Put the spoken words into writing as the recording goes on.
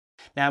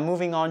Now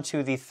moving on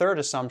to the third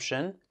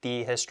assumption,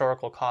 the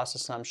historical cost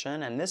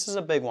assumption, and this is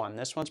a big one.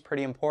 This one's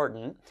pretty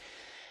important.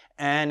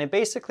 And it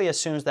basically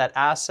assumes that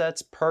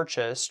assets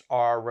purchased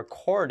are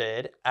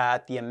recorded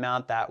at the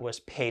amount that was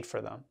paid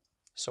for them.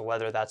 So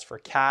whether that's for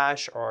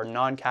cash or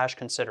non-cash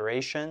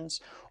considerations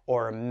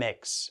or a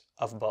mix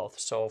of both.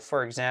 So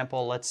for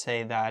example, let's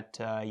say that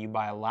you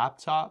buy a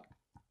laptop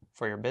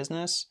for your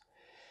business,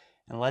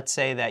 and let's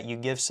say that you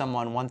give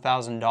someone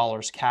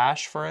 $1,000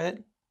 cash for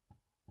it,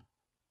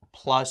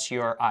 plus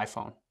your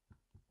iPhone.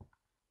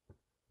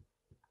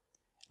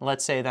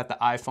 Let's say that the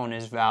iPhone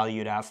is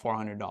valued at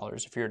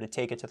 $400. If you were to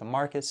take it to the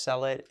market,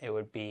 sell it, it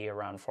would be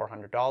around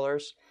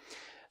 $400.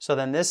 So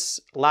then this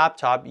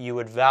laptop you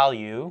would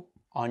value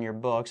on your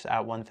books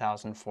at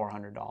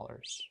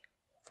 $1,400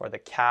 for the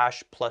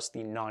cash plus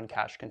the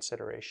non-cash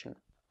consideration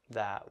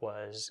that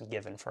was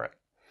given for it.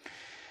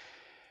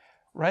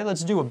 Right,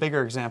 let's do a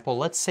bigger example.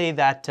 Let's say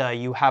that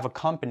you have a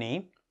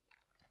company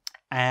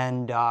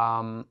and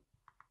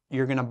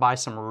you're going to buy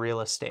some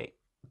real estate.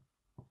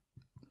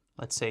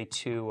 Let's say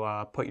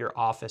to put your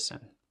office in.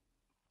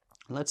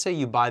 Let's say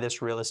you buy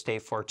this real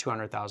estate for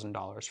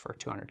 $200,000 for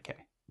 $200K.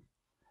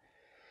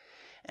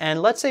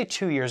 And let's say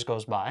 2 years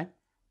goes by.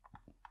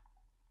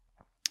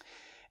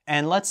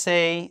 And let's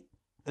say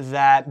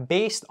that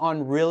based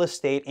on real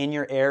estate in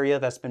your area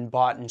that's been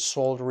bought and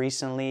sold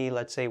recently,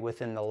 let's say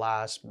within the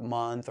last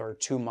month or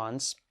 2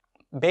 months,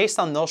 based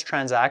on those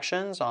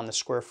transactions, on the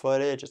square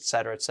footage,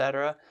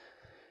 etc.,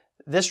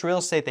 this real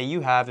estate that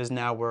you have is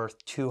now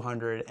worth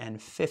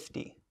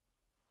 $250K.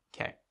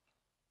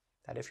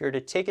 That if you were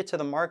to take it to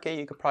the market,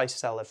 you could probably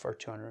sell it for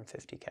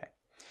 $250K.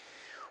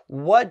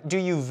 What do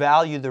you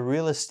value the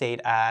real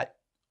estate at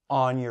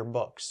on your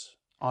books,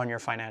 on your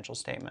financial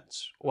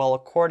statements? Well,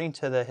 according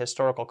to the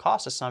historical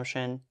cost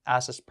assumption,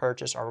 assets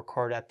purchased are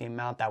recorded at the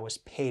amount that was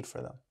paid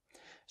for them.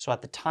 So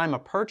at the time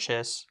of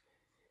purchase,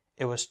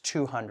 it was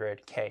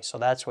 $200K. So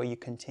that's what you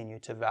continue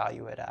to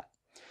value it at.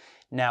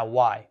 Now,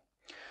 why?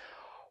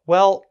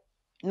 Well,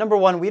 number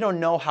one, we don't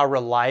know how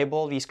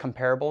reliable these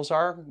comparables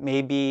are.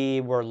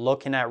 Maybe we're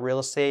looking at real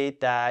estate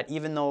that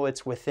even though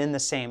it's within the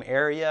same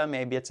area,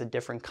 maybe it's a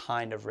different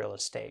kind of real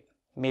estate.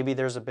 Maybe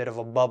there's a bit of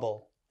a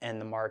bubble in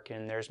the market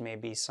and there's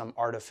maybe some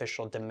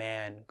artificial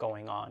demand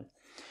going on,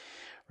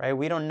 right?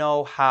 We don't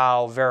know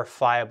how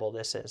verifiable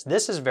this is.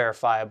 This is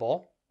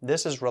verifiable.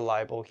 This is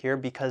reliable here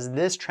because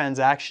this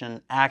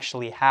transaction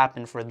actually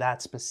happened for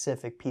that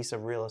specific piece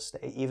of real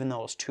estate. Even though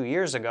it was 2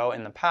 years ago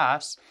in the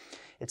past,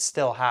 it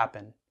still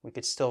happened. We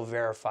could still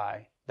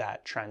verify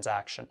that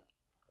transaction,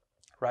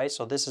 right?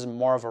 So this is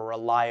more of a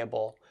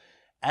reliable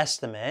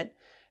estimate.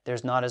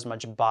 There's not as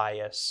much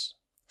bias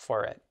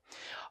for it.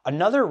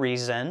 Another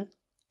reason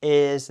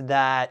is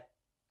that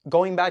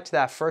going back to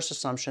that first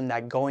assumption,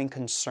 that going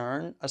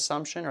concern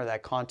assumption or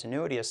that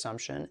continuity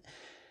assumption,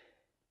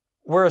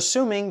 we're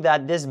assuming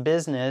that this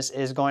business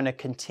is going to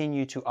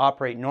continue to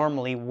operate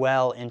normally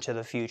well into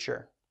the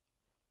future.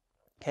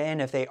 Okay,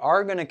 and if they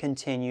are going to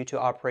continue to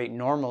operate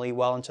normally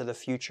well into the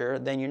future,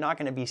 then you're not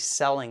going to be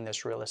selling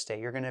this real estate.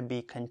 You're going to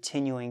be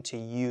continuing to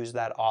use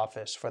that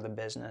office for the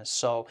business.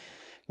 So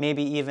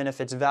maybe even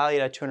if it's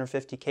valued at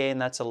 $250K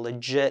and that's a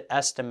legit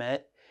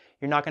estimate,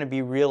 you're not going to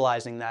be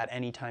realizing that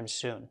anytime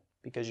soon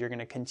because you're going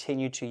to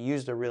continue to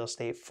use the real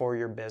estate for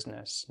your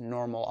business,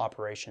 normal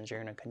operations.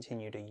 You're going to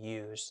continue to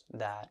use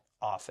that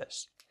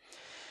office.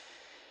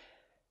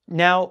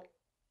 Now,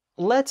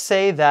 let's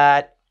say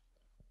that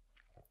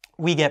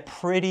we get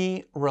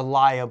pretty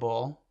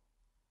reliable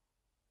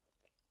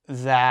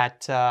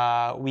that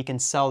we can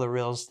sell the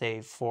real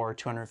estate for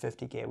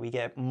 $250K. We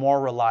get more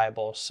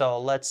reliable. So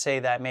let's say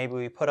that maybe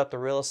we put up the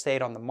real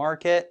estate on the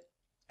market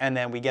and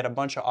then we get a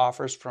bunch of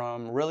offers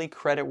from really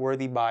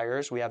credit-worthy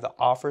buyers. We have the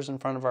offers in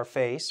front of our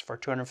face for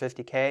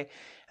 $250K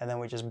and then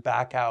we just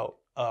back out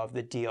of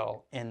the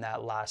deal in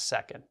that last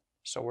second.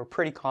 So we're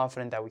pretty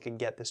confident that we could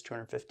get this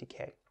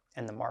 $250K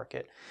in the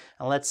market.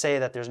 And let's say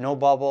that there's no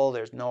bubble,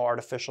 there's no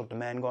artificial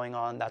demand going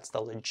on. That's the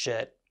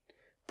legit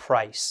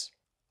price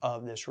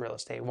of this real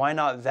estate. Why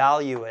not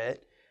value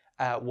it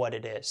at what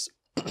it is?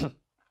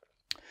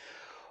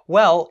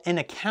 Well, in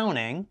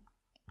accounting,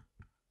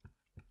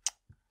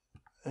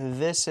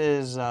 this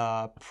is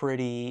a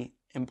pretty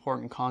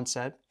important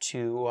concept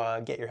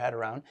to get your head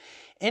around.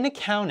 In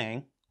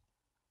accounting,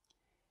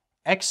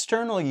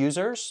 external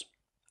users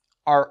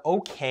are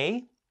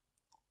okay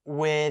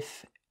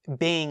with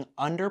being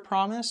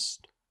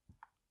under-promised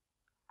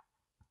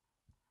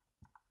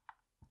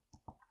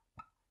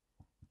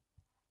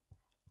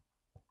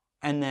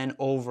and then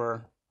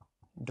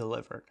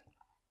over-delivered.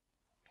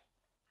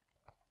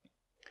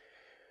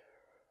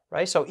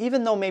 Right? So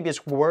even though maybe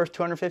it's worth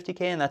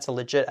 $250K and that's a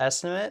legit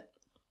estimate,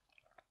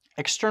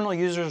 external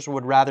users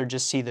would rather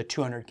just see the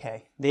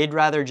 $200K. They'd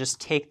rather just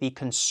take the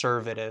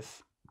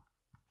conservative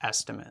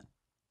estimate.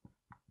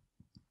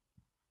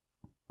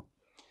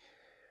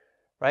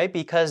 Right?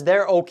 Because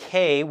they're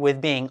okay with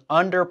being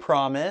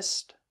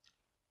under-promised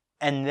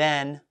and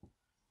then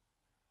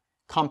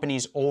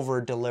companies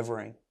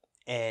over-delivering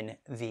in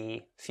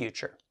the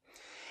future.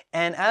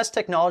 And as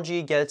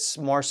technology gets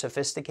more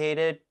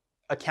sophisticated,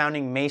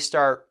 accounting may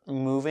start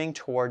moving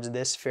towards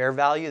this fair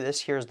value.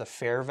 This here is the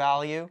fair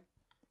value,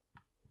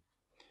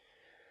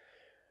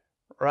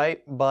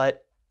 right?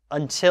 But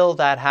until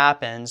that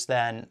happens,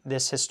 then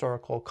this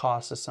historical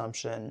cost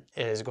assumption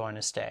is going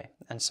to stay.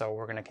 And so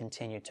we're going to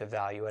continue to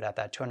value it at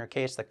that 200K.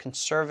 It's the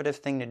conservative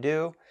thing to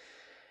do.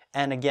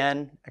 And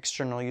again,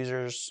 external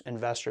users,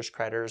 investors,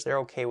 creditors, they're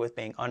okay with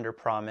being under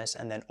promised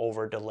and then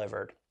over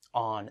delivered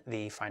on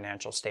the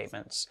financial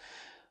statements.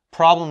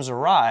 Problems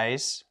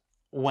arise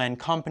when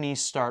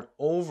companies start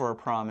over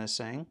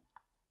promising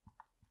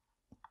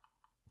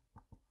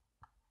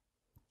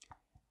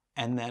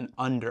and then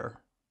under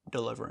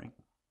delivering.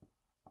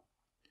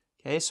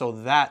 Okay, so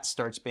that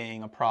starts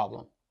being a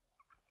problem.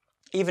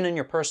 Even in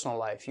your personal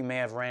life, you may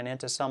have ran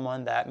into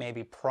someone that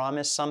maybe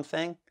promised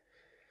something,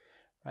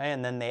 right,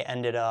 and then they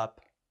ended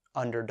up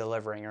under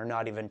delivering or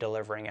not even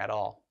delivering at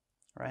all,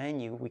 right?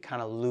 And we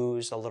kind of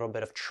lose a little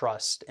bit of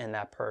trust in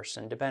that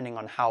person, depending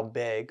on how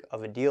big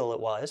of a deal it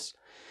was.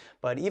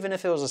 But even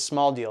if it was a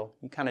small deal,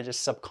 you kind of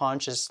just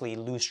subconsciously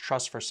lose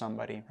trust for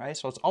somebody, right?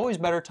 So it's always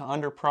better to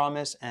under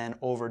promise and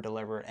over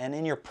deliver. And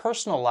in your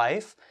personal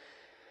life,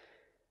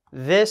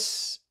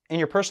 it's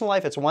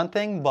one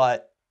thing,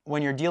 but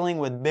when you're dealing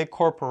with big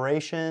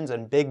corporations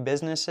and big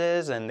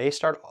businesses and they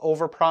start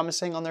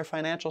over-promising on their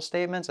financial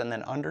statements and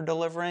then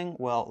under-delivering,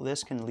 well,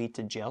 this can lead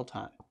to jail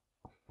time.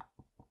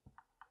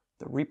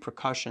 The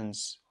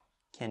repercussions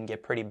can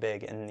get pretty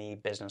big in the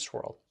business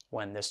world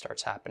when this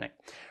starts happening,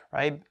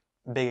 right?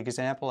 Big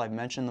example, I've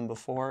mentioned them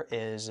before,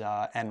 is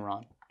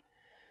Enron.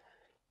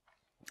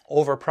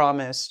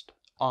 Over-promised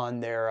on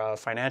their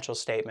financial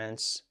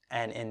statements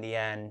and in the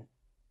end,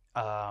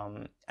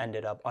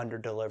 ended up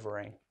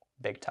under-delivering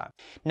big time.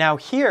 Now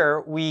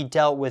here we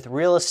dealt with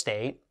real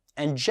estate,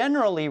 and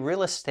generally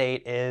real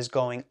estate is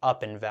going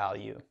up in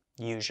value,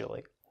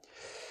 usually.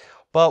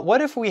 But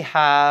what if we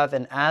have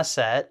an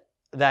asset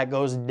that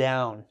goes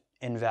down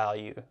in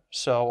value?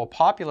 So a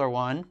popular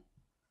one,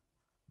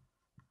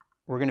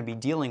 we're going to be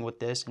dealing with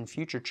this in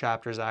future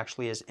chapters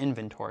actually, is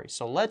inventory.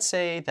 So let's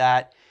say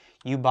that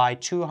you buy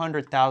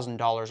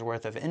 $200,000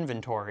 worth of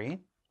inventory,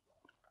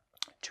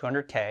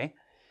 200K,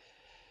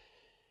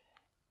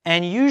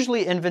 and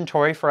usually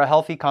inventory for a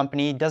healthy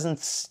company doesn't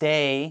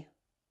stay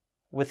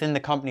within the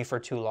company for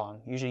too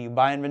long. Usually you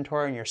buy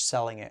inventory and you're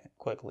selling it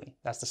quickly.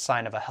 That's the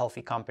sign of a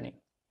healthy company.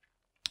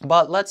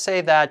 But let's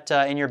say that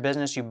in your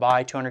business you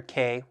buy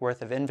 200K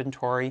worth of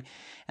inventory,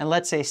 and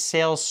let's say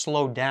sales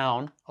slow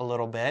down a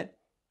little bit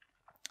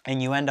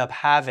and you end up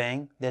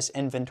having this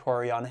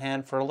inventory on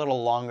hand for a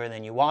little longer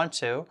than you want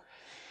to.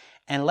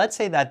 And let's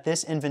say that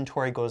this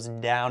inventory goes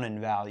down in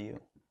value.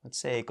 Let's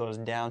say it goes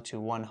down to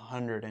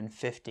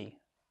 150K.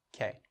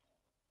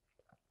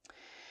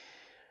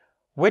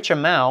 Which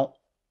amount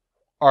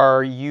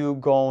are you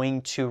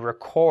going to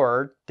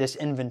record this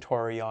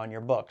inventory on your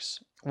books?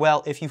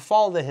 Well, if you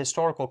follow the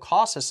historical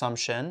cost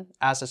assumption,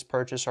 assets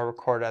purchased are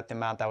recorded at the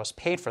amount that was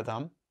paid for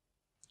them,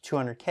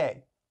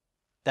 200K.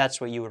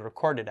 That's what you would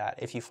record it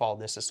at if you follow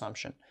this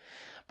assumption.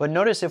 But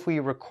notice if we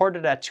record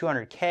it at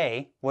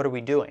 200K, what are we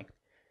doing?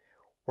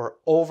 We're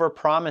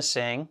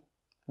over-promising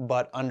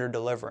but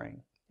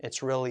under-delivering.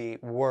 It's really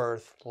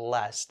worth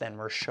less than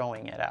we're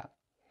showing it at.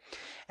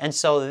 And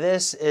so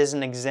this is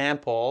an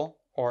example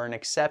or an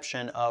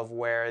exception of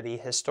where the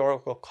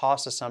historical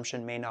cost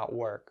assumption may not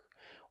work,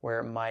 where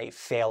it might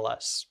fail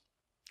us,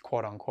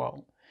 quote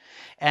unquote.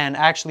 And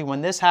actually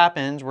when this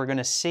happens, we're going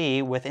to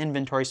see with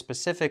inventory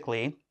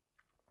specifically,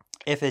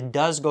 if it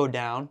does go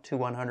down to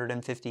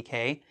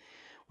 150K,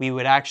 we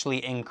would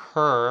actually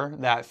incur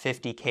that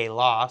 50K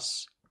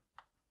loss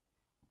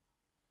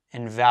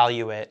and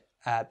value it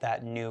at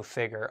that new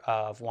figure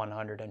of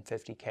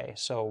 150K.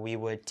 So we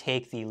would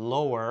take the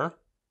lower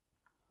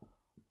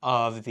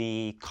of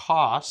the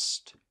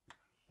cost,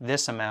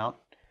 this amount,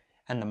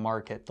 and the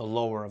market, the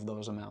lower of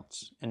those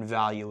amounts, and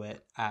value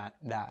it at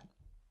that,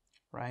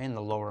 right? And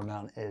the lower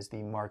amount is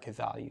the market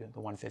value, the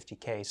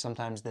 150K.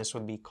 Sometimes this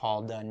would be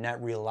called the net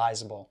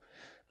realizable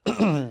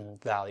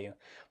value.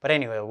 But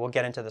anyway, we'll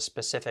get into the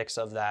specifics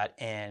of that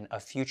in a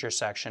future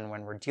section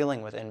when we're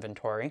dealing with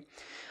inventory.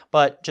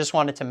 But just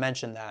wanted to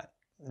mention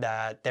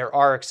that there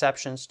are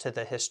exceptions to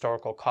the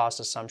historical cost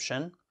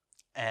assumption,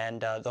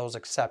 and those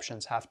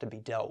exceptions have to be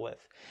dealt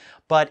with.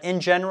 But in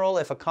general,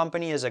 if a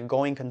company is a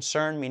going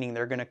concern, meaning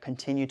they're going to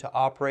continue to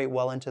operate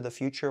well into the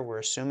future, we're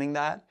assuming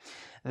that,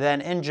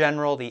 then in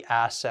general, the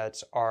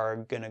assets are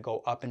going to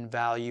go up in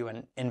value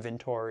and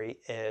inventory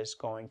is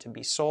going to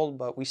be sold,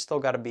 but we still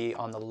got to be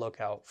on the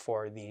lookout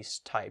for these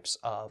types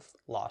of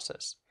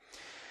losses.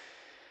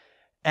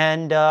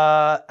 And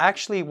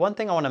actually, one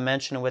thing I want to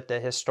mention with the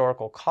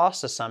historical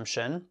cost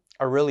assumption,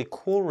 a really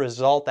cool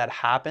result that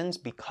happens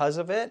because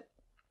of it,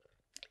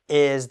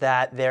 is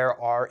that there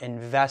are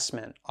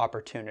investment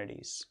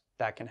opportunities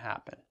that can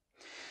happen.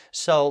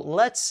 So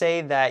let's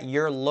say that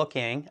you're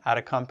looking at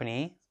a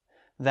company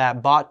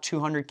that bought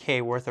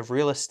 200K worth of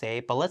real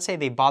estate, but let's say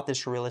they bought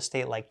this real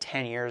estate like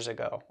 10 years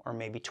ago or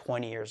maybe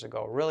 20 years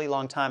ago, a really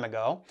long time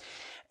ago.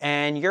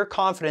 and you're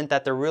confident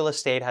that the real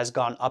estate has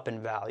gone up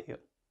in value,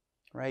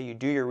 right? You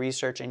do your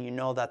research and you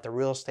know that the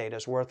real estate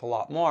is worth a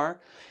lot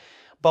more.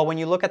 But when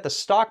you look at the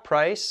stock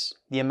price,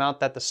 the amount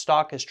that the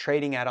stock is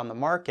trading at on the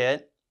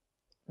market,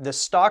 the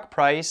stock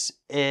price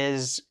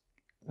is,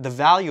 the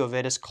value of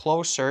it is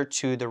closer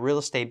to the real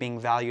estate being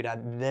valued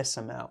at this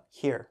amount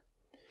here.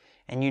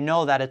 And you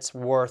know that it's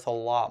worth a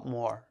lot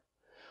more.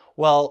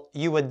 Well,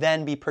 you would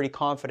then be pretty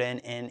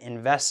confident in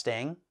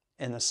investing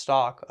in the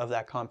stock of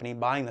that company,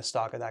 buying the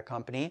stock of that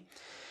company.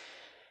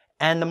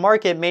 And the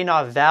market may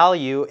not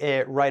value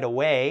it right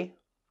away,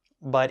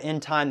 but in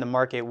time the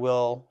market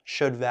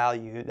should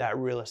value that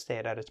real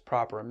estate at its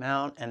proper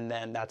amount, and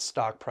then that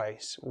stock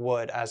price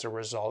would, as a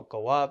result,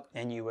 go up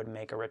and you would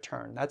make a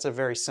return. That's a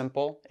very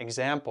simple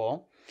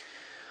example,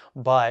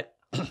 but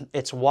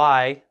it's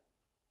why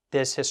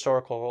this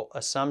historical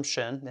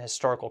assumption, the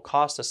historical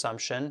cost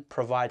assumption,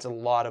 provides a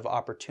lot of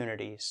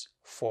opportunities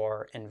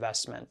for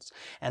investments.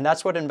 And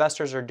that's what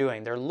investors are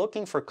doing. They're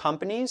looking for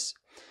companies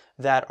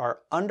that are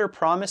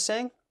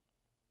under-promising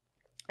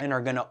and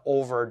are going to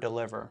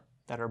over-deliver,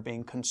 that are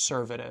being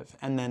conservative.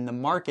 And then the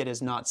market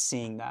is not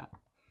seeing that.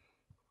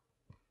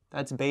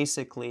 That's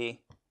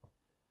basically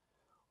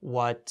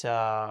what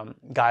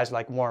guys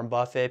like Warren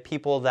Buffett,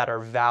 people that are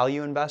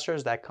value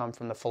investors that come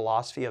from the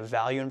philosophy of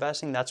value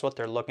investing, that's what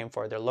they're looking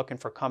for. They're looking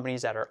for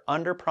companies that are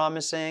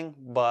under-promising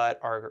but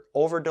are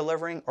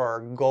over-delivering or are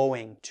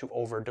going to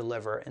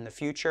over-deliver in the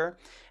future,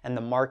 and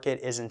the market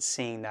isn't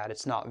seeing that.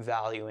 It's not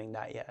valuing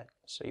that yet.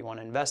 So you want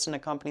to invest in a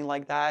company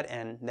like that,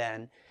 and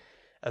then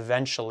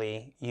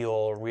eventually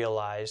you'll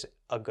realize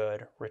a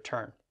good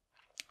return.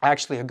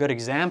 Actually, a good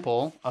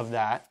example of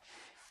that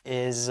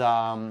is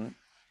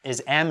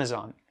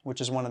Amazon, which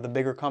is one of the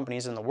bigger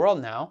companies in the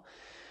world now.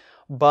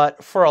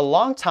 But for a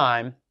long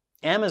time,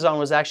 Amazon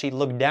was actually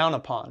looked down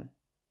upon,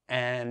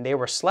 and they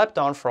were slept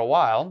on for a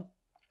while.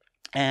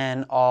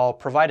 And I'll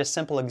provide a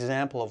simple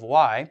example of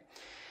why.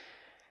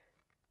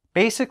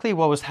 Basically,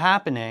 what was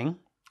happening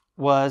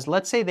was,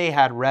 let's say they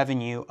had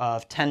revenue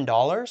of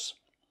 $10,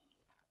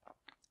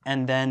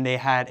 and then they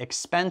had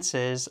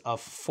expenses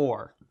of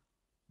 $4.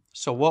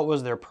 So what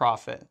was their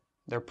profit?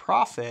 Their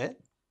profit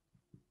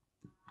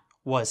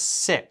was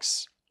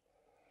 $6.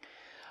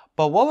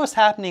 But what was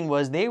happening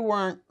was they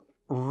weren't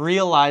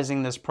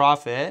realizing this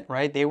profit,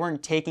 right? They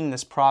weren't taking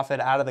this profit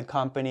out of the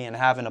company and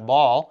having a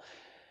ball.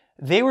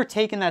 They were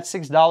taking that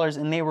 $6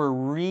 and they were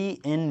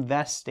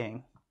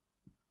reinvesting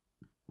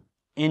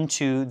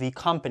into the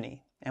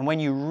company. And when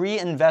you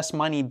reinvest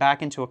money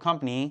back into a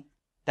company,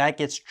 that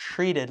gets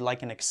treated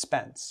like an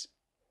expense.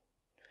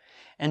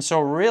 And so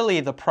really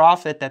the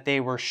profit that they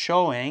were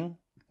showing,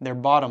 their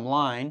bottom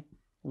line,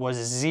 was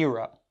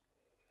 0.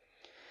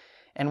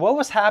 And what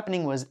was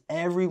happening was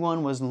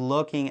everyone was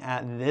looking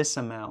at this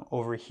amount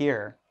over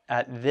here,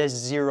 at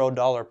this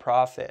 $0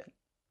 profit,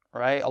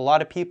 right? A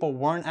lot of people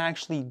weren't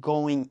actually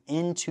going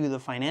into the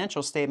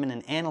financial statement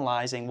and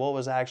analyzing what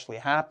was actually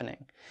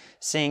happening,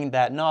 seeing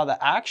that no,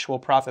 the actual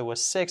profit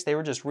was 6, they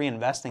were just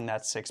reinvesting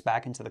that 6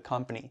 back into the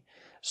company.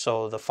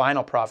 So the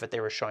final profit they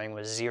were showing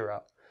was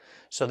 0.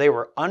 So they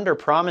were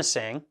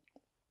under-promising,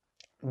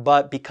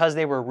 but because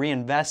they were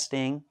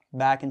reinvesting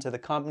back into the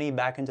company,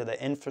 back into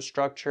the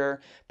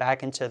infrastructure,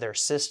 back into their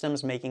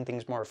systems, making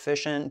things more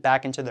efficient,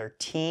 back into their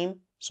team,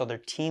 so their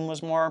team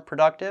was more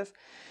productive,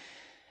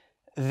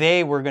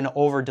 they were going to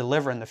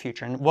over-deliver in the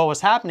future. And what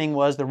was happening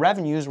was the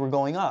revenues were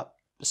going up.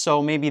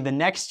 So maybe the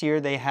next year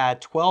they had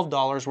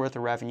 $12 worth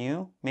of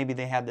revenue, maybe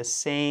they had the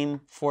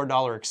same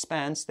 $4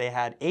 expense, they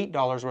had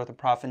 $8 worth of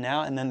profit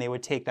now, and then they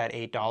would take that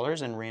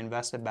 $8 and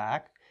reinvest it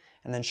back,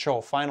 and then show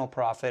a final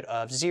profit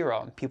of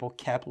 0. And people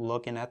kept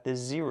looking at this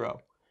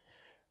 0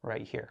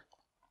 right here,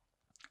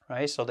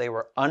 right? So they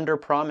were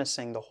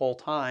under-promising the whole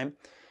time,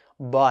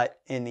 but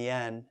in the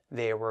end,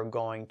 they were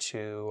going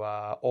to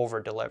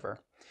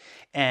over-deliver.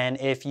 And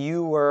if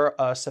you were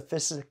a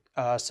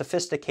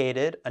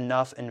sophisticated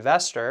enough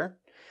investor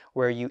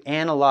where you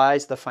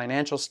analyze the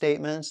financial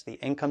statements, the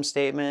income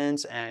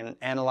statements, and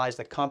analyze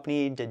the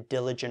company, did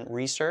diligent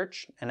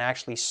research, and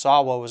actually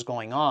saw what was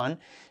going on,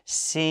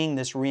 seeing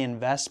this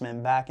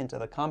reinvestment back into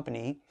the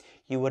company,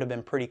 you would have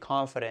been pretty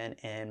confident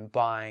in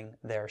buying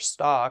their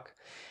stock,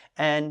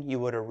 and you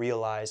would have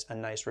realized a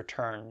nice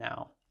return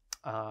now.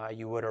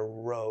 You would have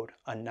rode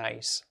a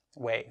nice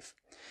wave.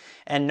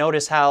 And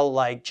notice how,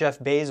 like, Jeff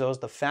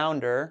Bezos, the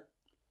founder,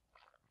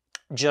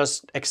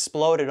 just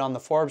exploded on the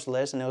Forbes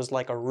list, and it was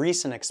like a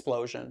recent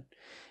explosion,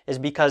 is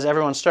because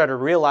everyone started to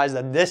realize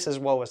that this is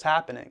what was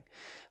happening.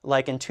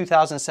 Like in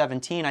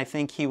 2017, I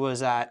think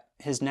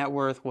his net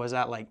worth was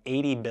at like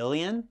 80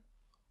 billion,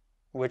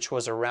 which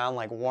was around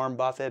like Warren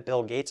Buffett,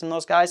 Bill Gates, and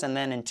those guys. And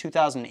then in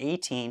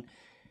 2018,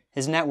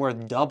 his net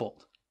worth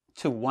doubled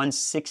to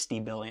 160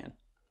 billion.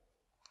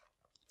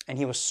 And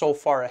he was so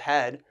far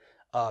ahead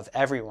of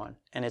everyone.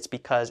 And it's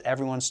because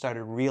everyone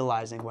started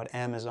realizing what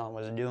Amazon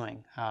was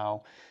doing,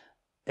 how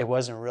it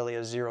wasn't really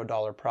a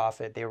 $0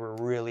 profit. They were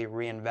really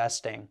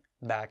reinvesting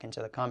back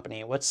into the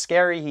company. What's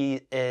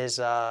scary is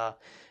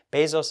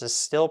Bezos is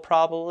still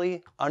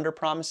probably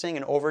under-promising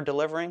and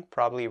over-delivering,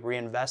 probably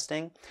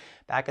reinvesting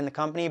back in the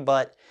company,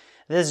 but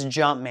this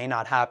jump may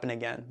not happen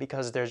again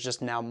because there's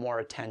just now more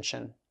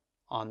attention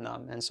on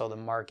them. And so the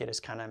market is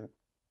kind of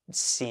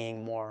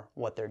seeing more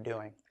what they're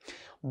doing.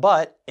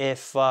 But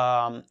if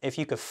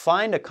you could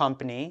find a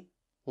company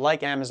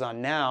like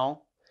Amazon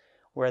now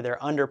where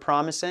they're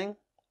under-promising,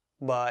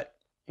 but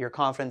you're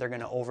confident they're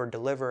going to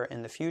over-deliver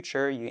in the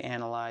future, you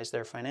analyze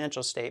their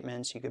financial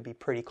statements, you could be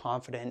pretty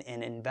confident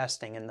in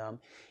investing in them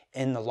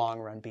in the long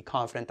run. Be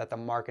confident that the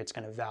market's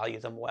going to value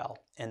them well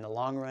in the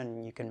long run,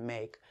 and you can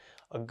make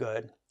a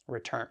good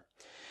return.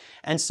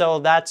 And so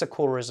that's a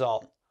cool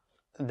result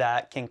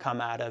that can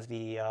come out of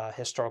the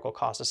historical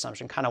cost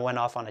assumption. Kind of went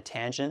off on a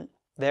tangent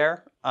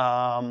there.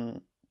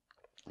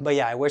 But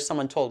yeah, I wish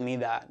someone told me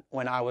that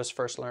when I was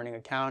first learning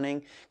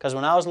accounting, because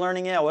when I was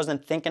learning it, I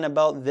wasn't thinking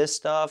about this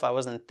stuff. I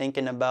wasn't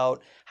thinking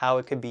about how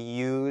it could be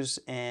used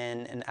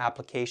in an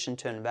application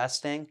to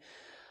investing.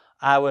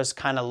 I was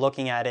kind of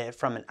looking at it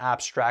from an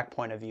abstract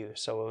point of view.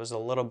 So it was a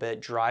little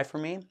bit dry for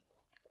me.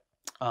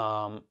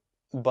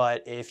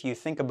 But if you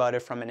think about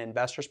it from an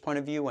investor's point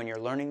of view when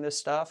you're learning this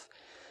stuff,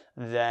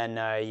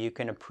 then you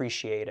can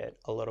appreciate it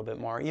a little bit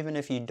more. Even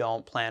if you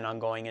don't plan on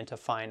going into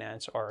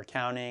finance or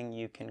accounting,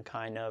 you can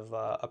kind of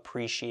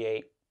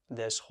appreciate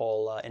this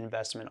whole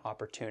investment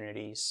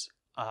opportunities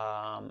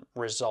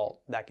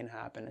result that can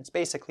happen. It's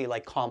basically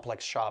like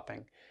complex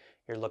shopping.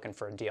 You're looking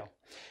for a deal.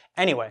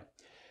 Anyway,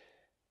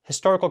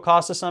 historical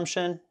cost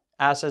assumption.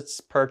 Assets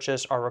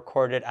purchased are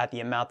recorded at the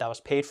amount that was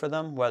paid for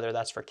them, whether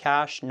that's for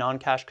cash,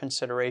 non-cash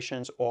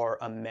considerations, or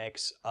a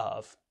mix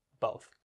of both.